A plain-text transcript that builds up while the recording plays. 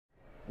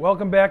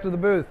Welcome back to the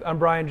booth. I'm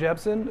Brian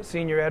Jepson,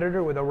 Senior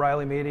Editor with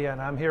O'Reilly Media,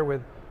 and I'm here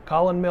with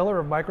Colin Miller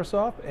of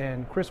Microsoft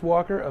and Chris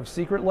Walker of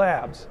Secret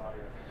Labs.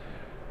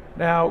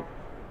 Now,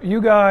 you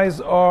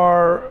guys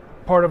are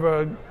part of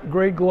a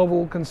great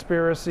global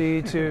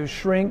conspiracy to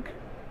shrink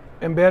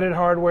embedded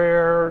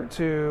hardware,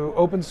 to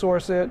open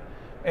source it,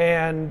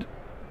 and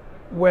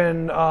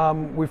when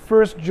we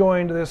first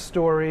joined this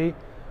story,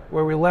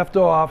 where we left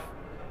off,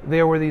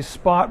 there were these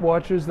spot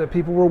watches that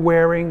people were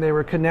wearing. They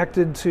were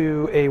connected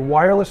to a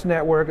wireless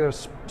network, a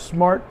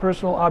smart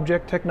personal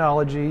object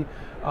technology.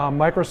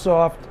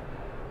 Microsoft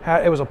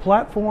it was a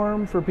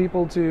platform for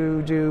people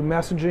to do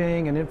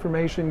messaging and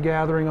information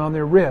gathering on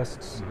their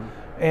wrists.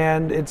 Mm-hmm.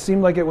 And it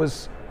seemed like it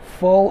was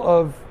full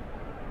of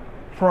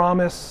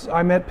promise.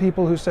 I met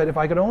people who said, if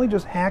I could only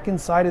just hack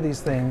inside of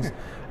these things.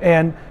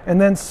 and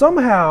then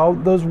somehow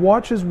those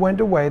watches went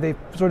away. They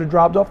sort of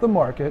dropped off the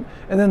market.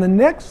 And then the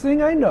next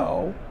thing I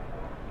know,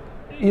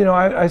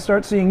 I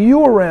start seeing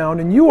you around,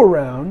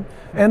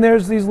 and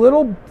there's these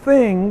little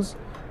things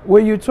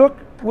where you took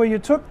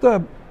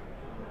the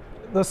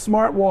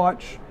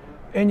smartwatch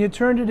and you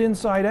turned it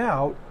inside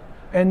out,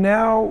 and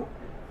now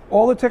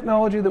all the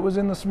technology that was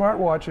in the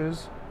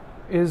smartwatches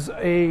is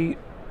a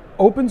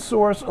open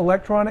source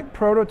electronic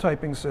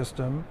prototyping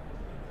system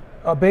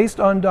based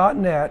on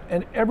 .Net,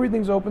 and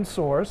everything's open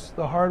source.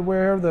 The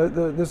hardware,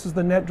 this is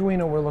the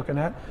Netduino we're looking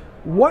at.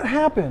 What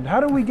happened? How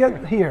did we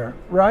get here?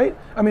 Right?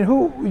 I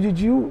mean, did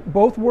you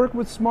both work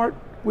with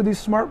these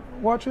smart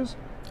watches?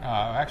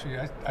 Actually,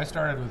 I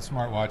started with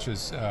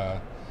smartwatches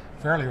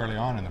fairly early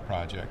on in the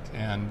project,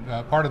 and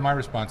part of my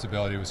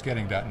responsibility was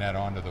getting .NET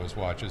onto those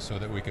watches so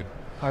that we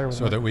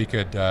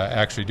could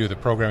actually do the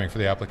programming for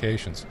the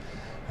applications.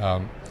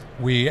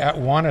 We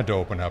wanted to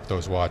open up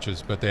those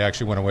watches, but they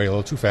actually went away a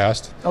little too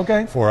fast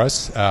for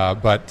us.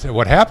 But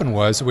what happened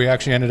was we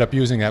actually ended up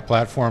using that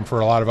platform for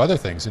a lot of other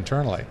things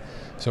internally.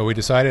 So we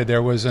decided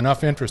there was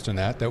enough interest in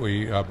that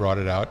we brought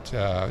it out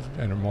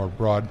in a more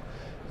broad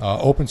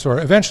open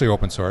source, eventually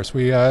open source.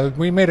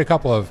 We made a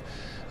couple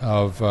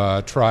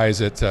of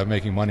tries at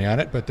making money on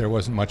it, but there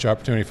wasn't much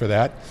opportunity for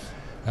that.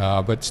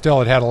 But still,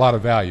 it had a lot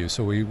of value.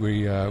 So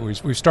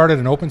we started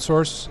an open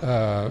source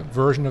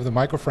version of the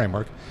micro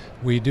framework.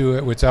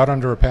 It's out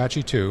under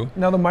Apache 2.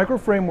 Now the micro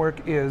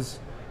framework is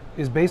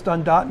based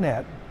on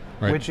 .NET,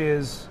 right, which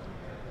is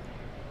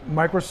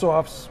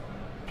Microsoft's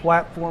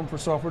platform for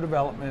software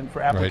development,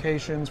 for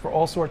applications, right, for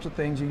all sorts of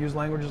things. You use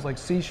languages like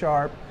C#,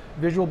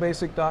 Visual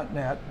Basic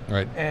 .NET,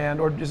 right,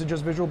 or is it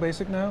just Visual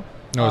Basic now?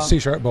 No, it's C#,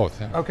 both.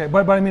 Yeah. Okay,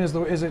 but I mean,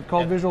 is it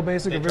called Visual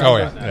Basic? Or Visual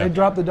Basic? Yeah. They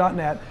dropped the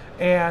 .NET,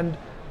 and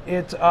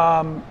it's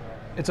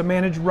a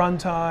managed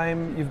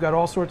runtime. You've got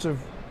all sorts of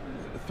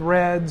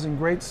threads and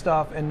great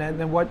stuff. And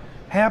then what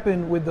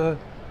happened with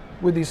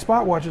these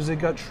spot watches? It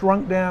got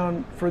shrunk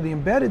down for the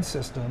embedded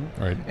system,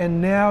 right,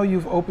 and now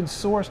you've open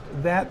sourced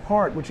that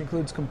part, which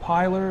includes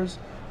compilers,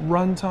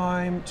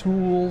 runtime,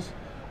 tools,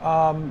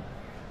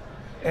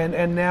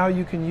 and now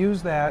you can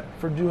use that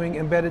for doing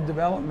embedded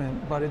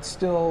development. But it's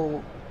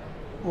still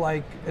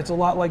it's a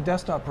lot like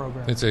desktop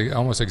programming. It's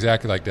almost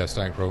exactly like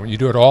desktop programming. You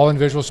do it all in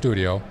Visual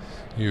Studio.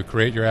 You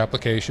create your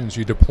applications,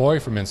 you deploy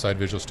from inside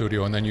Visual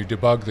Studio, and then you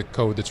debug the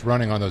code that's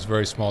running on those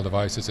very small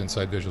devices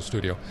inside Visual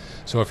Studio.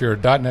 So if you're a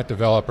 .NET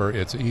developer,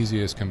 it's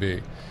easy as can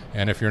be.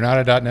 And if you're not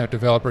a .NET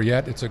developer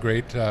yet, it's a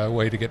great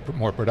way to get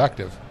more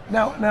productive.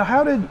 Now,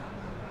 how did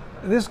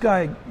this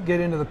guy get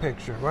into the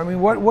picture? I mean,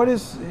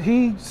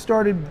 he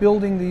started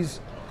building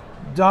these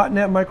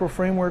 .NET micro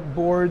framework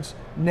boards,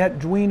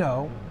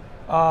 Netduino,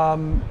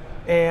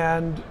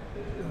 and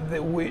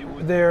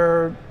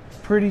they're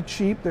pretty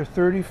cheap. They're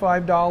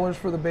 $35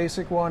 for the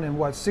basic one, and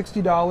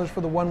 $60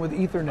 for the one with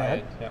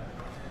Ethernet. Right,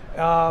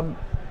 yeah.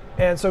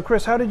 And so,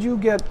 Chris, how did you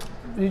get?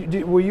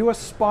 Were you a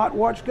spot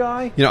watch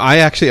guy? I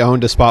actually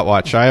owned a spot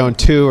watch. I owned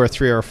 2 or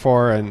 3 or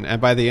 4,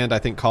 and by the end, I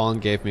think Colin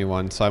gave me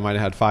one, so I might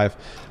have had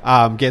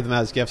 5. Gave them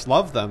as gifts,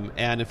 loved them,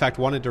 and in fact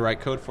wanted to write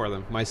code for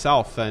them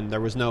myself. And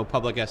there was no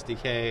public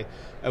SDK.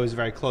 It was a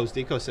very closed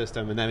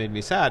ecosystem, and that made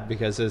me sad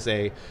because as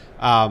a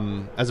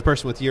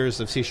person with years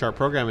of C#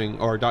 programming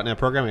or .NET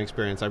programming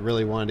experience, I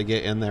really wanted to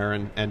get in there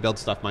and build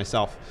stuff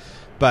myself.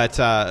 But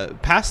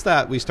past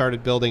that, we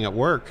started building at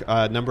work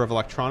a number of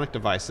electronic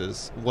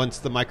devices. Once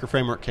the micro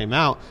framework came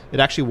out,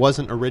 it actually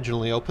wasn't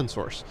originally open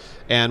source.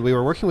 And we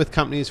were working with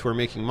companies who were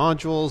making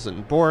modules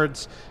and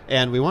boards,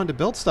 and we wanted to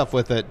build stuff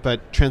with it,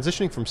 but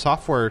transitioning from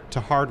software to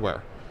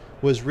hardware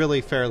was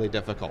really fairly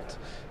difficult.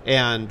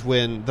 And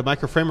when the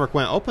micro framework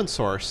went open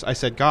source, I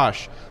said,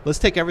 gosh, let's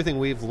take everything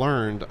we've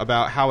learned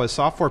about how as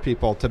software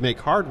people to make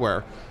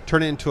hardware,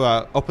 turn it into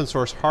an open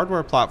source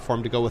hardware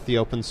platform to go with the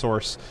open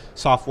source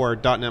software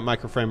 .NET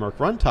micro framework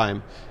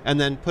runtime, and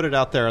then put it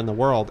out there in the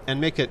world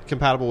and make it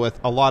compatible with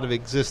a lot of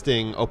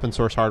existing open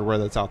source hardware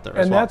that's out there as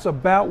well. And that's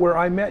about where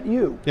I met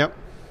you. Yep.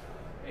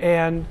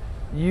 And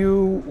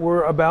you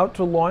were about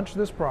to launch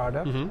this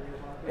product,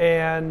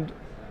 and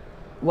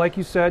like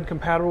you said,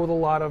 compatible with a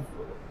lot of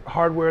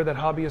hardware that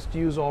hobbyists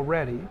use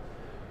already,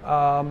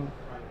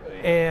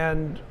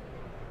 and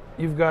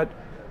you've got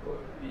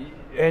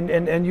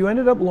and you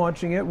ended up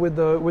launching it with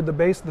the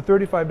base, the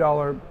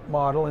 $35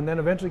 model, and then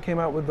eventually came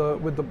out with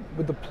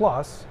the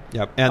Plus.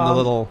 Yep, and the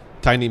little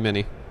tiny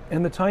mini.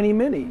 And the tiny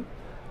mini,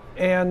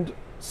 and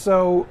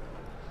so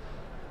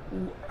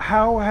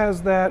how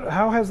has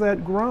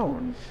that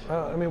grown?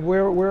 I mean,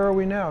 where are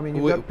we now? I mean,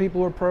 you've got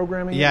people who are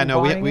programming. Yeah, it and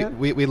no, buying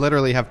we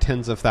literally have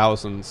tens of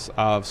thousands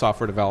of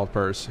software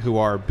developers who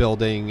are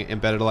building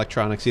embedded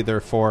electronics either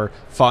for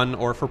fun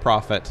or for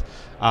profit.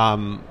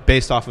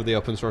 Based off of the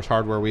open source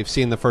hardware. We've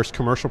seen the first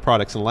commercial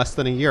products in less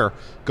than a year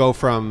go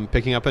from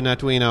picking up a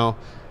Netduino,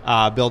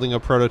 building a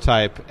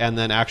prototype, and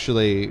then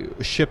actually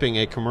shipping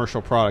a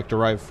commercial product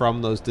derived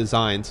from those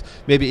designs,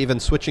 maybe even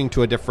switching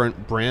to a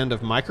different brand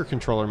of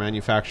microcontroller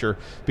manufacturer,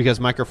 because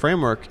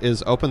MicroFramework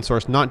is open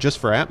source not just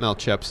for Atmel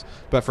chips,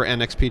 but for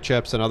NXP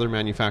chips and other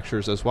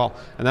manufacturers as well.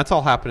 And that's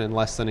all happened in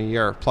less than a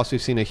year. Plus, we've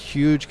seen a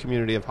huge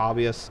community of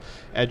hobbyists,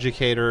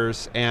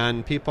 educators,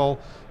 and people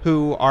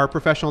who are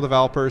professional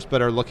developers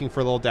but are looking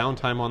for a little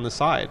downtime on the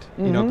side,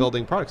 you know,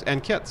 building products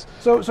and kits.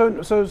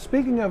 So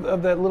speaking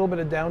of that little bit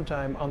of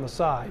downtime on the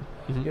side,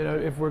 you know,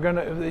 if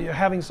you're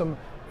having some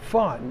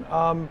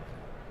fun,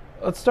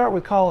 let's start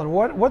with Colin.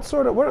 What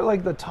are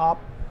like the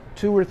top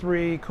 2 or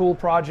 3 cool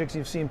projects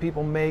you've seen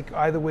people make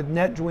either with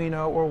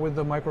Netduino or with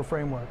the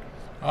MicroFramework?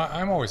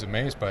 I'm always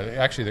amazed by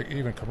actually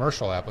even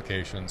commercial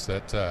applications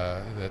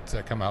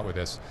that come out with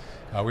this.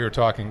 We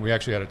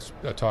actually had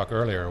a talk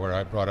earlier where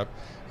I brought up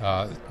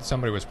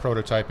somebody was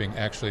prototyping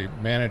actually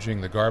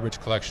managing the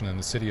garbage collection in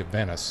the city of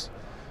Venice.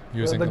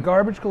 Using the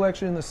garbage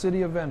collection in the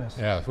city of Venice.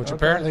 Yeah, which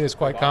apparently is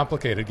quite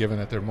complicated given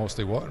that they're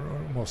mostly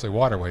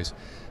waterways.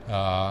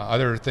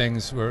 Other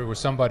things were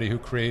somebody who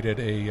created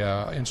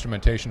a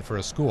instrumentation for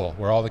a school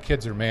where all the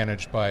kids are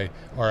managed by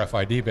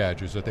RFID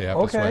badges that they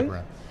have to swipe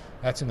around.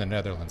 That's in the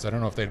Netherlands. I don't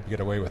know if they'd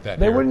get away with that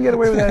They here. wouldn't get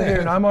away with that here,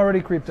 and I'm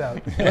already creeped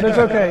out. But it's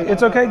okay.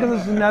 It's okay because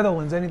it's the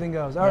Netherlands. Anything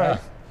goes. All right.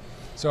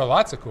 So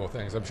lots of cool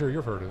things. I'm sure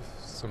you've heard of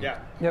some. Yeah.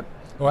 Yep.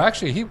 Well,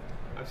 actually,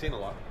 I've seen a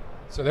lot.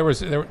 So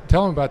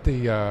tell them about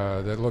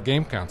the little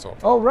game console.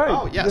 Oh, right.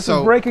 Oh, yeah. This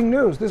is breaking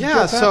news. This is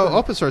just happened.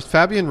 Open source.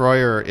 Fabian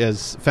Royer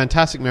is a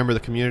fantastic member of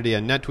the community,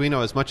 and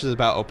Netduino, as much as it's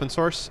about open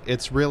source,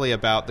 it's really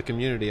about the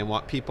community and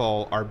what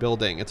people are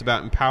building. It's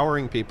about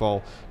empowering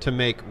people to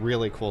make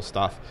really cool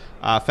stuff.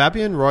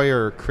 Fabian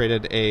Royer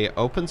created a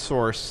open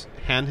source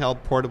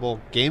handheld portable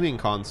gaming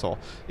console.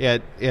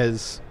 It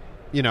is,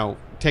 you know,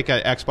 take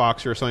an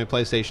Xbox or Sony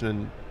PlayStation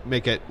and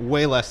make it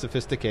way less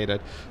sophisticated,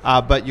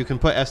 but you can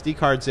put SD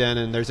cards in,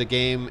 and there's a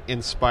game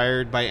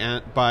inspired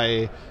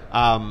by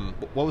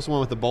what was the one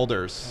with the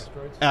boulders?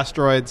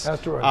 Asteroids.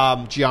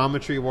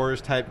 Geometry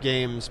Wars type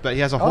games, but he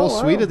has a whole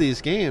suite of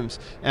these games,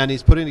 and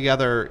he's putting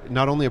together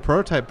not only a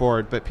prototype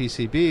board but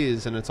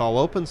PCBs, and it's all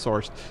open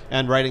sourced,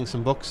 and writing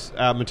some books,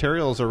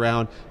 materials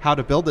around how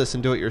to build this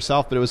and do it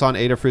yourself. But it was on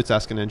Adafruit's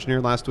Ask an Engineer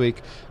last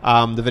week.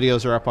 The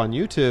videos are up on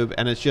YouTube,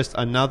 and it's just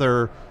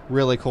another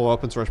really cool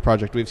open source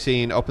project. We've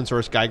seen open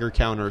source Geiger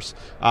counters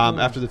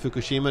after the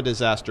Fukushima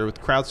disaster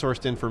with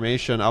crowdsourced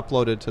information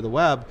uploaded to the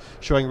web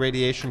showing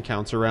radiation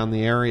counts around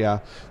the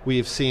area.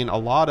 We've seen a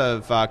lot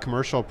of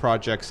commercial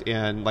projects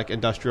in like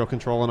industrial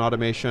control and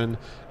automation,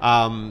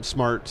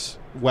 smart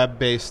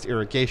web-based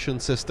irrigation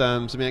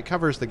systems. I mean, it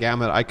covers the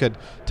gamut. I could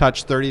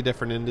touch 30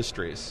 different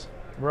industries.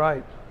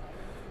 Right.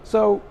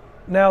 So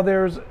now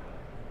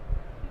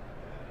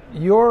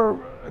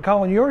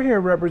Colin, you're here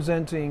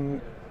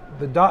representing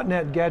the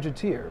Dotnet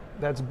Gadgeteer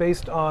that's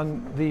based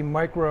on the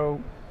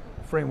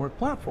MicroFramework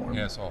platform.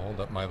 Yes, I'll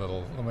hold up my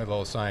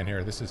little sign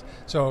here. This is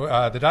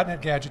the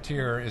Dotnet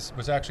Gadgeteer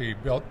was actually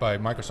built by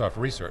Microsoft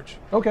Research.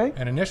 Okay.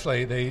 And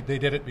initially they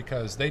did it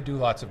because they do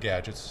lots of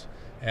gadgets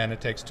and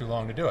it takes too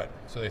long to do it.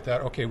 So they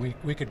thought, okay,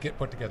 we could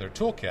put together a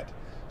toolkit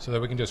so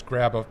that we can just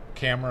grab a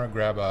camera,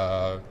 grab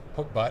a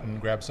button,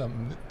 grab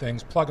some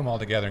things, plug them all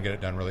together and get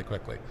it done really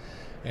quickly.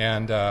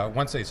 And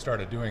once they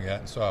started doing that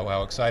and saw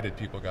how excited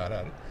people got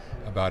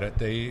about it,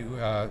 they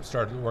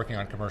started working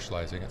on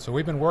commercializing it. So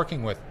we've been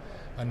working with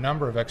a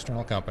number of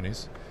external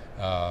companies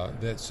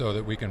so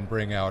that we can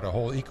bring out a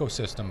whole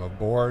ecosystem of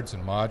boards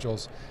and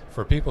modules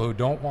for people who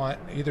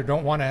either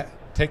don't want to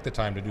take the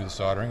time to do the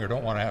soldering or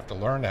don't want to have to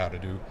learn how to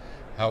do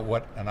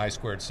what an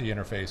I2C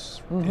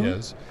interface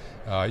is.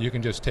 You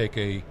can just take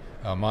a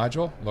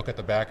module, look at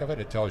the back of it,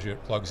 it tells you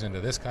it plugs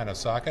into this kind of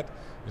socket.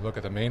 You look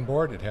at the main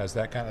board, it has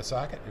that kind of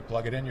socket, you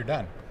plug it in, you're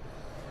done.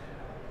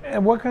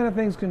 And what kind of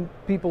things can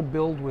people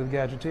build with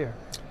Gadgeteer?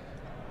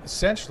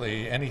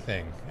 Essentially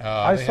anything.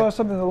 I saw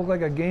something that looked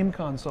like a game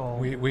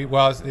console.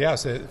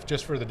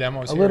 Just for the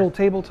demos here. A little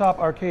tabletop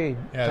arcade.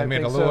 Yeah, they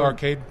made a little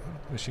arcade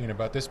machine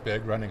about this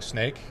big running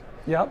Snake.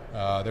 Yep.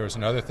 There was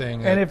another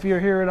thing. And if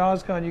you're here at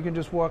OSCON, you can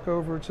just walk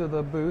over to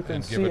the booth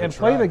and see and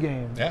play the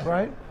game,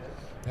 right?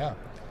 Yeah.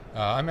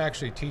 I'm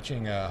actually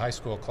teaching a high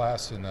school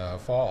class in the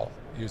fall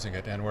using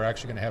it, and we're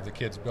actually going to have the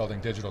kids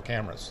building digital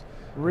cameras.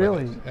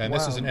 Really? And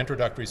this is an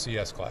introductory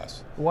CS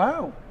class.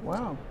 Wow.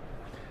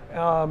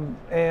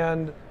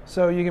 And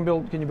so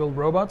can you build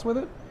robots with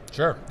it?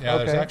 Sure. Yeah,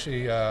 There's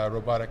actually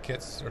robotic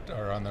kits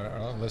are on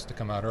the list to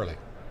come out early.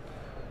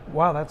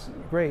 Wow, that's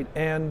great.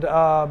 And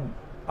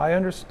I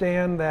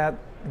understand that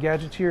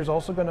Gadgeteer is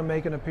also going to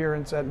make an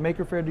appearance at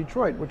Maker Faire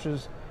Detroit, which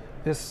is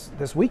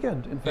this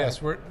weekend, in fact.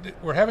 Yes,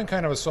 we're having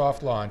kind of a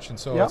soft launch, and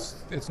so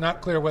it's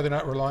not clear whether or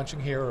not we're launching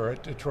here or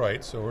at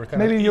Detroit. So we're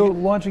kind of maybe you're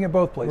launching at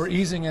both places. We're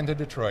easing into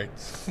Detroit.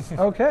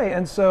 Okay,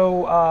 and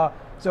so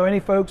so any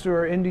folks who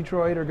are in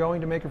Detroit or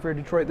going to Maker Faire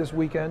Detroit this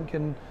weekend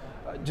can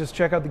just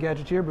check out the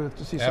Gadgeteer booth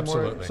to see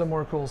some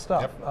more cool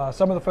stuff. Yep.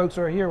 Some of the folks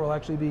who are here will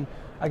actually be,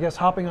 I guess,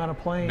 hopping on a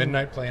plane.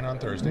 Midnight plane on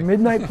Thursday.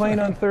 Midnight plane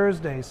on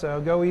Thursday. So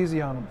go easy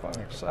on them,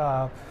 folks.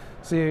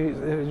 So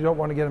you don't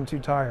want to get them too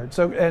tired.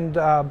 So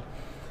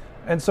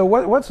and so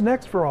what's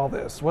next for all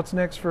this? What's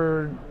next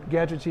for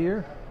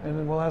Gadgeteer? And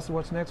then we'll ask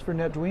what's next for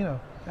Netduino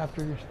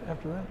after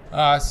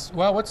that.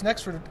 Well, what's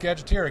next for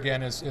Gadgeteer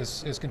again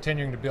is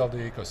continuing to build the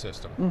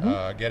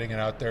ecosystem, getting it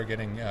out there,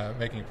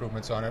 making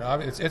improvements on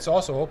it. It's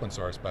also open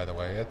source, by the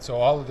way. So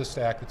all of the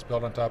stack that's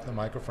built on top of the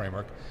micro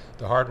framework,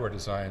 the hardware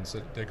designs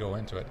that go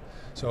into it.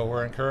 So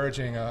we're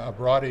encouraging a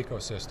broad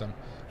ecosystem.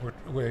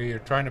 We're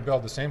trying to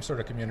build the same sort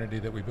of community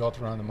that we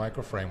built around the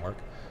micro framework,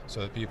 so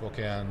that people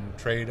can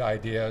trade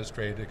ideas,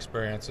 trade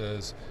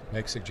experiences,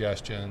 make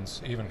suggestions,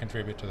 even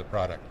contribute to the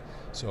product.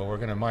 So we're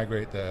going to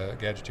migrate the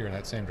Gadgeteer in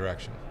that same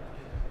direction.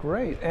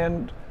 Great.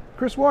 And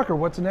Chris Walker,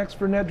 what's next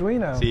for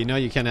Netduino? So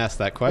you can't ask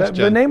that question.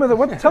 The name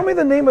of tell me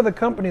the name of the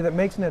company that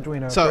makes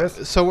Netduino,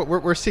 Chris. So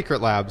we're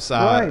Secret Labs.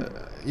 Right.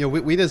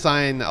 We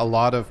design a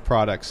lot of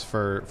products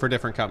for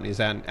different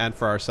companies and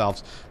for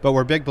ourselves, but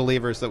we're big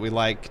believers that we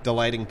like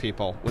delighting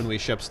people when we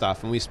ship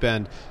stuff, and we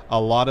spend a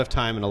lot of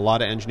time and a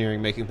lot of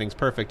engineering making things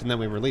perfect, and then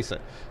we release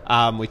it.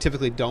 We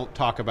typically don't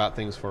talk about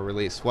things for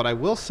release. What I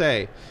will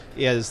say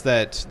is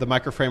that the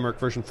micro framework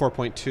version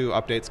 4.2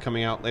 update's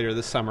coming out later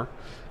this summer.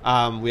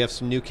 We have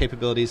some new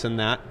capabilities in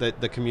that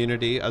the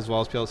community, as well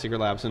as people at Secret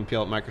Labs and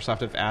people at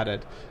Microsoft, have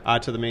added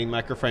to the main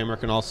micro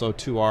framework and also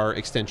to our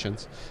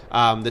extensions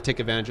that take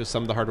advantage of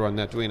some of the hardware on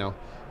Netduino.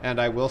 And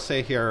I will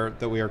say here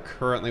that we are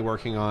currently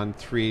working on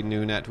 3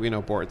 new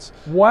Netduino boards.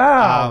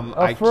 Wow!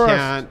 I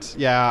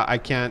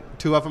can't.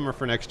 2 of them are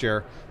for next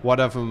year. One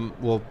of them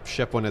will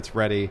ship when it's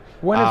ready.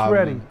 When it's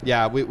ready.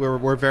 Yeah,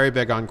 we're very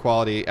big on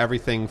quality.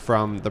 Everything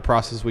from the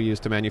process we use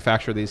to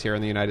manufacture these here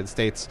in the United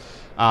States,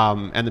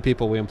 and the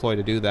people we employ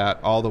to do that,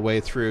 all the way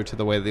through to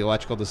the way the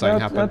electrical design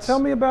happens. Now tell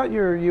me about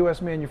your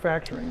U.S.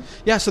 manufacturing.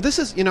 Yeah, so this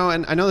is, and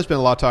I know there's been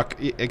a lot of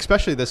talk,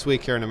 especially this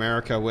week here in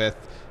America with,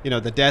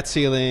 the debt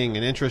ceiling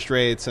and interest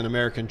rates and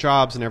American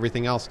jobs and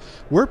everything else.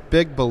 We're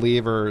big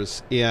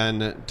believers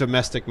in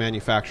domestic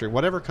manufacturing,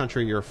 whatever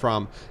country you're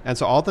from. And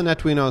so all the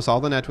Netduinos, all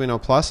the Netduino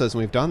Pluses,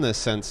 and we've done this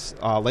since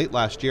late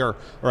last year,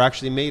 are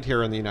actually made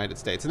here in the United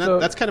States.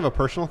 And that's kind of a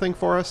personal thing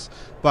for us,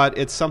 but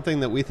it's something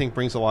that we think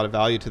brings a lot of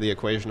value to the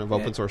equation of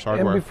open source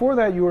hardware. And before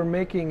that, you were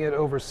making it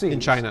overseas. In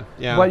China,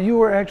 yeah. But you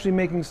were actually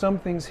making some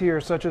things here,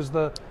 such as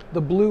the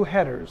blue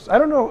headers. I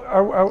don't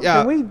know,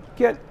 can we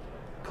get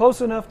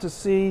close enough to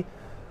see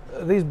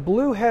these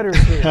blue headers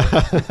here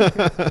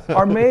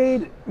are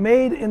made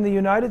in the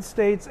United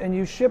States, and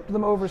you ship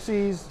them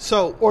overseas,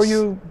 or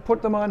you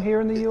put them on here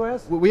in the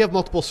U.S.? We have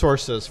multiple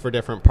sources for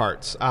different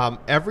parts.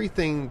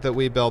 Everything that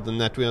we build in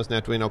Netduino's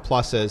Netduino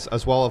Pluses,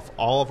 as well as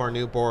all of our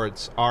new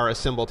boards, are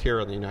assembled here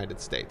in the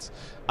United States.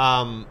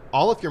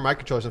 All of your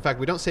microcontrollers, in fact,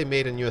 we don't say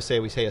made in USA,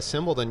 we say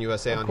assembled in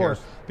USA on here,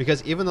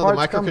 because even though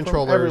parts the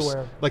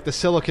microcontrollers, like the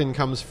silicon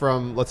comes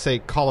from, let's say,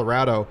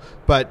 Colorado,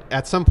 but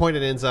at some point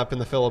it ends up in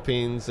the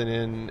Philippines and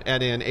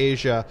in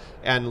Asia,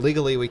 and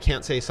legally we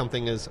can't say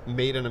something is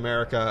made in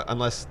America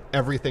unless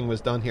everything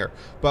was done here.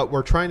 But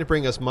we're trying to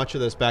bring as much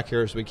of this back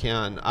here as we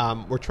can.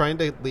 We're trying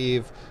to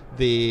leave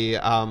the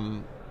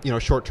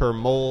short-term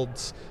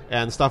molds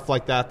and stuff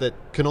like that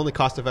can only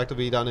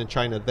cost-effectively be done in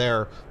China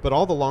there. But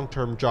all the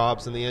long-term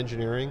jobs and the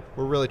engineering,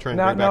 we're really trying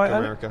to bring back to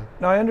America.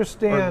 Now, I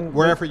understand. Or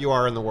wherever you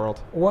are in the world.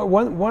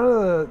 One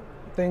of the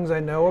things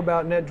I know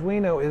about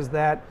Netduino is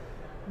that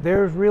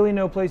there's really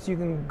no place you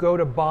can go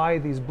to buy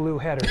these blue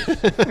headers.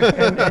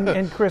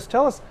 and Chris,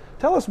 tell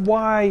us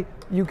why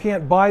you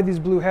can't buy these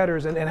blue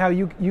headers and how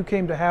you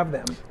came to have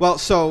them. Well,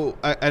 so,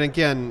 and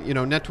again, this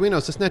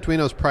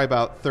Netduino is probably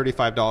about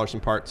 $35 in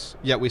parts,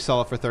 yet we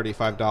sell it for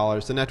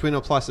 $35. The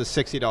Netduino Plus is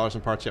 $60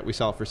 in parts, yet we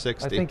sell it for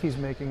 $60. I think he's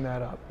making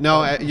that up.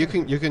 No, you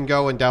can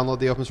go and download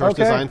the open source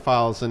design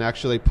files and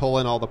actually pull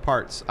in all the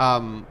parts.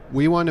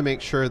 We wanted to make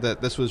sure that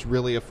this was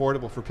really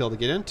affordable for people to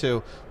get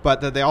into,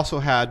 but that they also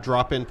had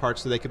drop-in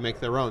parts so they could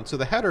make their own. So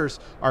the headers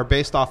are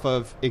based off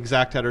of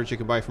exact headers you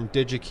can buy from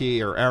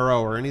DigiKey or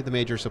Arrow or any of the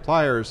major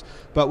suppliers,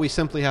 but we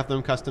simply have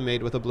them custom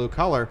made with a blue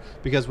color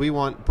because we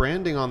want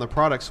branding on the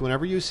product. So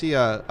whenever you see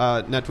a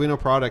Netduino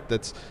product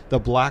that's the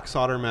black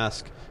solder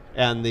mask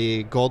and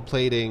the gold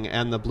plating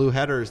and the blue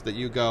headers, that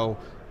you go,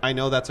 I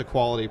know that's a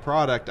quality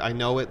product. I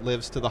know it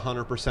lives to the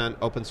 100%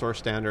 open source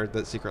standard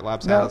that Secret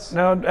Labs has.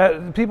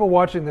 Now, people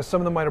watching this,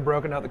 some of them might have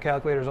broken out the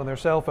calculators on their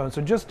cell phone.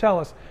 So just tell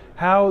us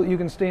how you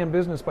can stay in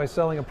business by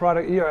selling a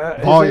product.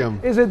 Volume.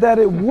 Is it that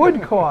it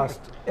would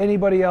cost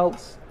anybody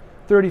else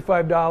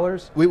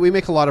 $35. We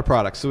make a lot of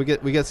products, so we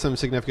get some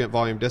significant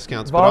volume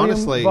discounts. But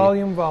honestly,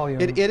 volume.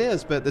 It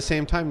is, but at the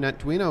same time,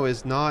 Netduino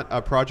is not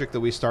a project that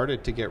we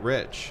started to get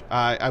rich.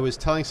 I was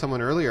telling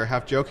someone earlier,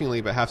 half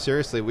jokingly but half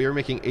seriously, we were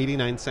making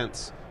 89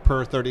 cents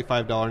per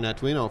 $35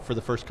 Netduino for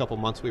the first couple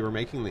months we were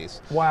making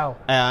these. Wow.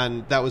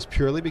 And that was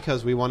purely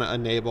because we want to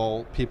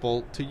enable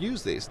people to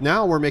use these.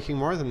 Now we're making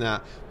more than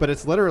that, but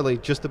it's literally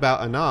just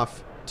about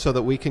enough so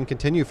that we can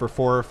continue for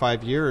 4 or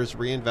 5 years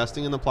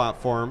reinvesting in the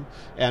platform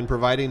and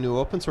providing new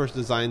open source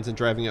designs and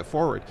driving it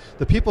forward.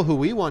 The people who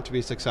we want to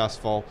be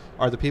successful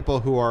are the people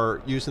who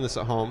are using this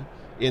at home,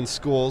 in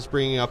schools,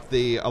 bringing up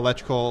the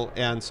electrical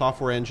and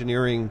software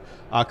engineering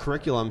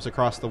curriculums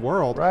across the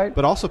world, right,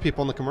 but also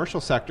people in the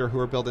commercial sector who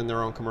are building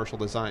their own commercial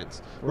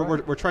designs.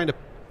 Right. We're trying to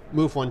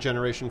move one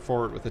generation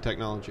forward with the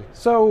technology.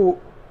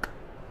 So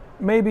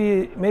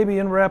maybe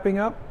in wrapping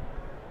up,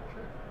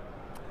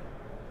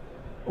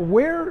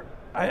 where,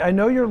 I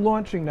know you're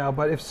launching now,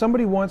 but if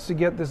somebody wants to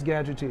get this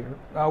Gadgeteer,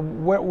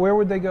 where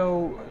would they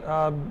go?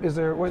 Is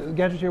there a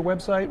Gadgeteer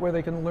website where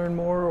they can learn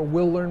more or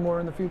will learn more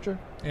in the future?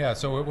 Yeah,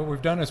 so what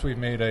we've done is we've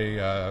made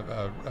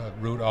a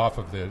route off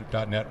of the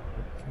 .NET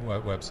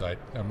website,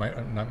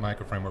 not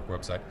microframework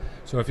website.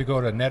 So if you go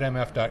to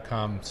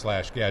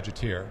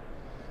netmf.com/Gadgeteer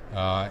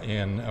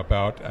in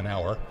about an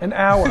hour. An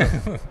hour.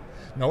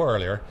 No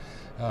earlier.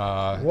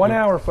 1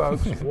 hour,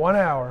 folks. 1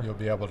 hour. You'll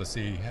be able to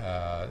see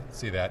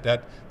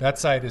that. That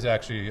site is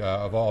actually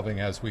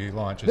evolving as we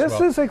launch as well. This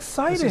is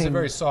exciting. This is a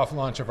very soft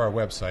launch of our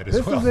website as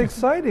well. This is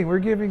exciting. We're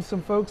giving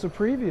some folks a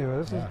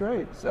preview. This is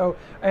great. So,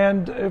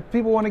 and if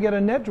people want to get a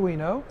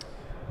Netduino.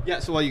 Yeah,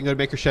 so you can go to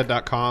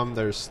makershed.com.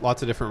 There's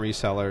lots of different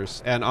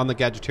resellers. And on the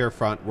Gadgeteer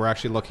front, we're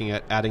actually looking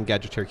at adding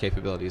Gadgeteer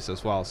capabilities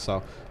as well.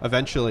 So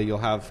eventually you'll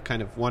have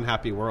kind of one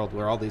happy world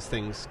where all these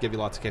things give you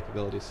lots of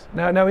capabilities.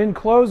 Now in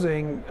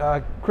closing,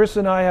 Chris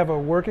and I have a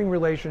working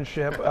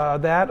relationship,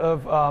 that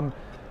of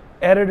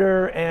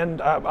editor,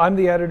 and I'm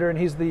the editor and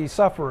he's the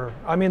sufferer.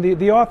 I mean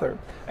the author.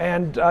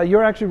 And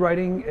you're actually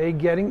writing a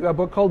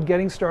book called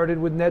Getting Started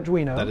with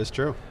Netduino. That is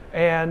true.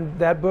 And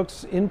that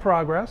book's in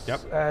progress.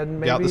 Yep. And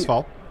maybe out this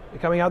fall.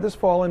 Coming out this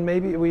fall, and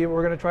maybe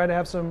we're going to try to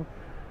have some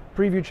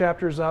preview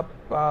chapters up.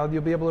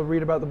 You'll be able to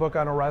read about the book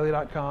on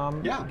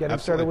O'Reilly.com. Yeah, Getting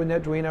Started with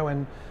Netduino,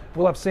 and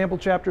we'll have sample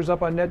chapters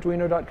up on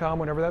Netduino.com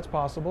whenever that's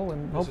possible.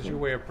 And this is your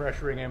way of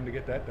pressuring him to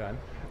get that done.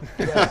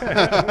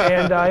 Yeah.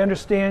 And I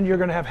understand you're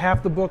going to have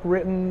half the book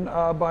written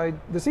by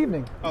this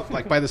evening. Oh,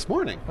 like by this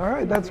morning. All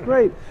right, that's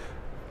great.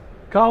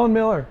 Colin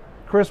Miller,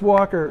 Chris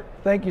Walker,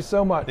 thank you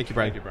so much. Thank you,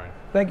 Brian.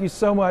 Thank you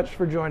so much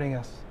for joining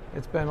us.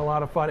 It's been a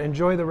lot of fun.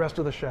 Enjoy the rest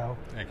of the show.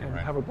 Thank you, and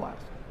Brian. Have a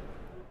blast.